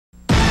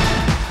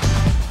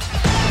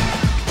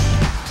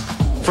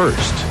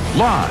first,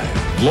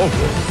 live,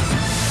 local.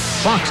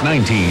 Fox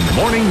 19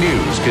 Morning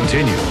News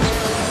continues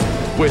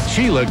with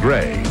Sheila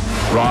Gray,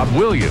 Rob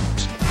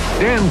Williams,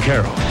 Dan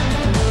Carroll,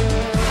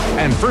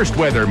 and first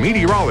weather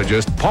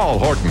meteorologist Paul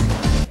Horton.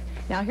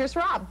 Now here's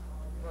Rob.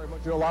 Very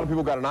much. You know, a lot of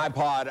people got an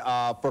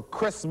iPod for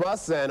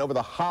Christmas, and over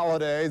the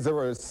holidays, they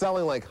were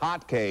selling like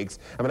hotcakes.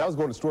 I mean, I was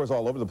going to stores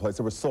all over the place.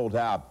 They were sold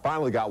out.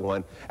 Finally got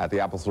one at the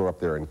Apple store up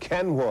there in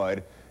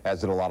Kenwood,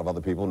 as did a lot of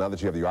other people. Now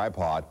that you have your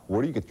iPod,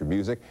 where do you get your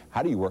music?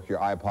 How do you work your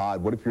iPod?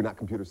 What if you're not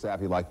computer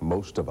savvy like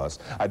most of us?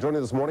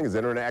 Joining this morning is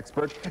internet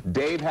expert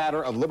Dave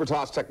Hatter of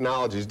Libertas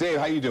Technologies. Dave,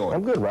 how you doing?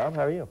 I'm good, Rob.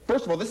 How are you?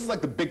 First of all, this is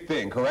like the big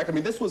thing, correct? I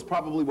mean, this was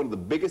probably one of the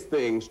biggest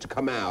things to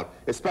come out,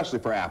 especially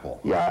for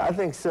Apple. Yeah, I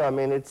think so. I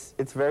mean,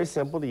 it's very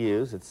simple to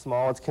use. It's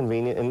small, it's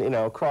convenient, and, you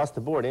know, across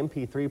the board,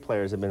 MP3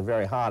 players have been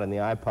very hot, and the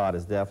iPod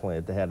is definitely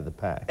at the head of the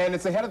pack. And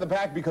it's ahead of the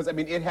pack because, I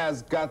mean, it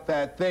has got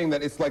that thing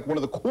that it's like one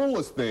of the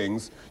coolest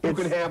things you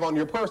can have on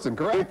your person,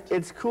 correct?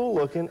 It's cool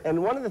looking,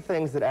 and one of the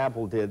things that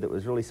Apple did that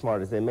was really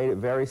smart is they made it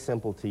very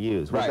simple to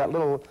use. Right. We've got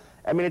little,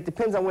 I mean, it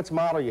depends on which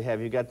model you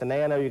have. You got the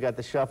Nano, you got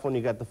the Shuffle, and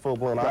you got the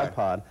full-blown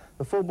iPod.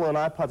 The full-blown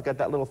iPod's got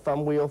that little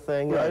thumb wheel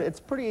thing. Right. You know, it's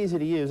pretty easy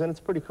to use, and it's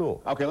pretty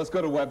cool. Okay, let's go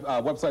to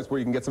websites where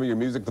you can get some of your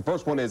music. The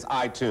first one is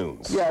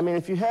iTunes. Yeah, I mean,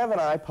 if you have an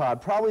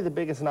iPod, probably the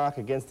biggest knock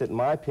against it, in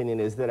my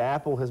opinion, is that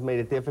Apple has made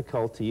it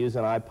difficult to use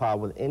an iPod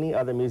with any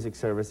other music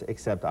service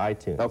except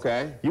iTunes.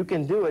 Okay. You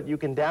can do it. You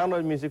can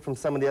download music from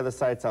some of the other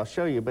sites I'll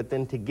show you, but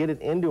then to get it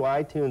into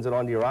iTunes and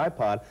onto your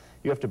iPod,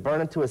 you have to burn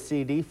it to a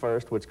CD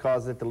first, which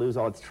causes it to lose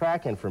all its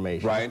track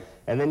information. Right.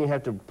 And then you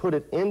have to put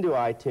it into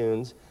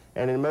iTunes,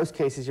 and in most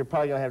cases, you're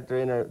probably going to have to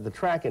enter the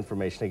track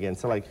information again.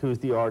 So, like, who's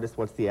the artist,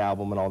 what's the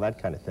album, and all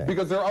that kind of thing.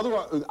 Because there are other,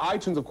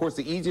 iTunes, of course,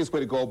 the easiest way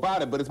to go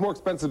about it, but it's more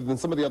expensive than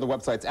some of the other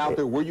websites out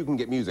there where you can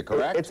get music,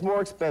 correct? It's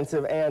more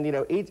expensive, and, you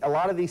know, a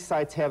lot of these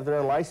sites have their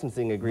own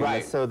licensing agreements,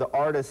 Right. so the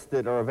artists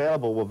that are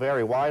available will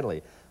vary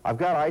widely. I've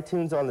got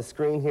iTunes on the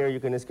screen here. You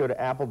can just go to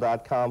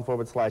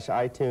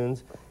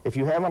apple.com/iTunes. If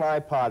you have an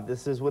iPod,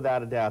 this is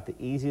without a doubt the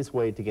easiest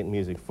way to get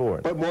music for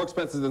it. But more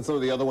expensive than some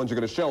of the other ones you're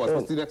going to show us.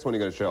 What's the next one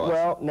you're going to show us?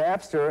 Well,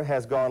 Napster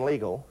has gone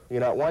legal. You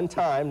know, at one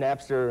time,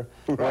 Napster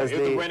was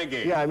the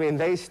renegade. Yeah, I mean,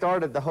 they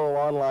started the whole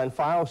online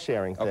file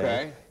sharing thing.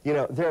 Okay. You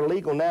know, they're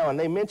legal now, and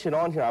they mention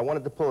on here, I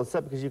wanted to pull this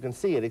up because you can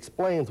see it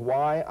explains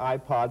why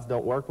iPods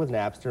don't work with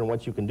Napster and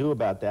what you can do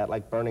about that,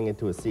 like burning it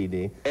to a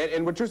CD.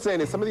 And what you're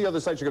saying is some of the other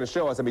sites you're going to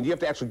show us, I mean, you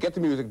have to actually get the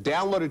music,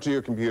 download it to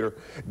your computer,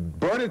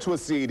 burn it to a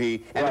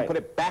CD, and then put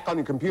it back on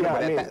your computer. Yeah,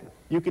 but I mean,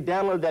 you could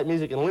download that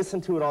music and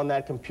listen to it on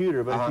that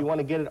computer, but if you want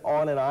to get it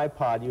on an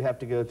iPod, you have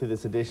to go through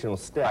this additional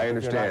step. I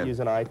understand. If you're not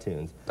using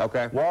iTunes.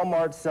 Okay.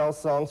 Walmart sells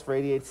songs for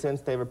 88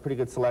 cents. They have a pretty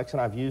good selection.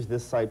 I've used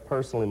this site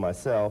personally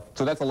myself.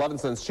 So that's 11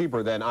 cents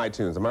cheaper than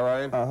iTunes, am I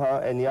right?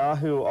 And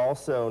Yahoo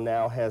also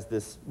now has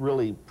this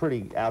really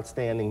pretty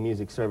outstanding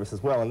music service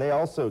as well, and they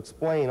also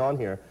explain on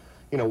here,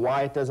 you know,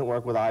 why it doesn't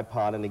work with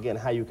iPod, and again,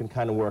 how you can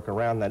kind of work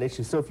around that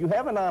issue. So if you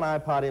have a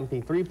non-iPod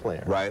MP3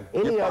 player,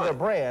 any other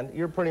brand,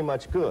 you're pretty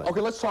much good.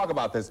 Okay, let's talk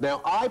about this. Now,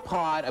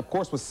 iPod, of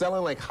course, was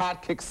selling like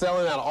hotcakes,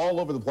 selling out all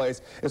over the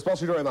place,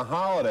 especially during the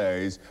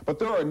holidays, but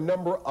there are a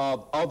number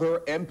of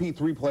other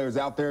MP3 players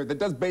out there that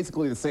does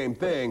basically the same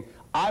thing.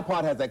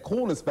 iPod has that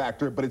coolness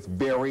factor, but it's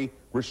very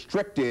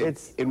restricted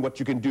in what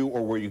you can do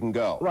or where you can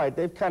go. Right.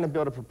 They've kind of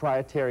built a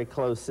proprietary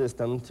closed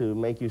system to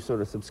make you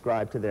sort of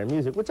subscribe to their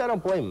music, which I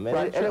don't blame them.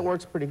 And it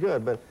works pretty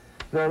good. But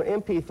there are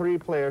MP3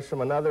 players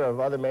from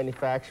other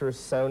manufacturers,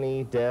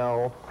 Sony,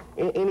 Dell,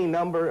 any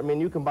number. I mean,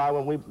 you can buy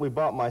one. We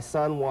bought my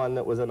son one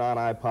that was a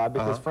non-iPod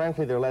because,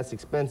 frankly, they're less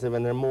expensive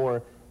and they're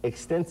more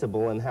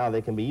extensible in how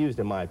they can be used,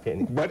 in my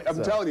opinion. But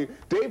I'm telling you,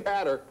 Dave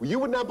Hatter, you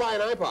would not buy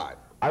an iPod.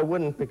 I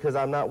wouldn't, because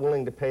I'm not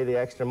willing to pay the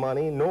extra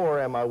money, nor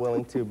am I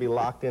willing to be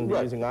locked into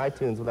using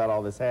iTunes without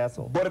all this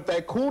hassle. But if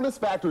that coolness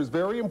factor is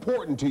very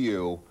important to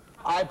you,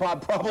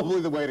 iPod probably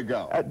the way to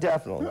go.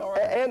 Definitely.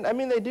 And, I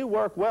mean, they do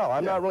work well.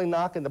 I'm not really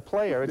knocking the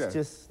player. It's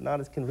just not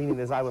as convenient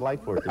as I would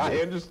like for it to be. I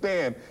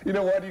understand. You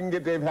know what? You can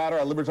get Dave Hatter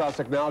at Libertas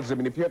Technologies. I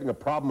mean, if you're having a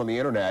problem on the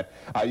internet,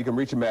 you can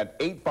reach him at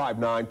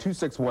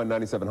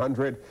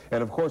 859-261-9700.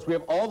 And, of course, we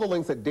have all the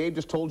links that Dave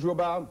just told you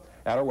about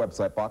at our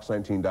website,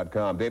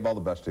 fox19.com. Dave, all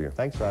the best to you.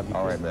 Thanks, Rob.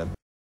 All right, man.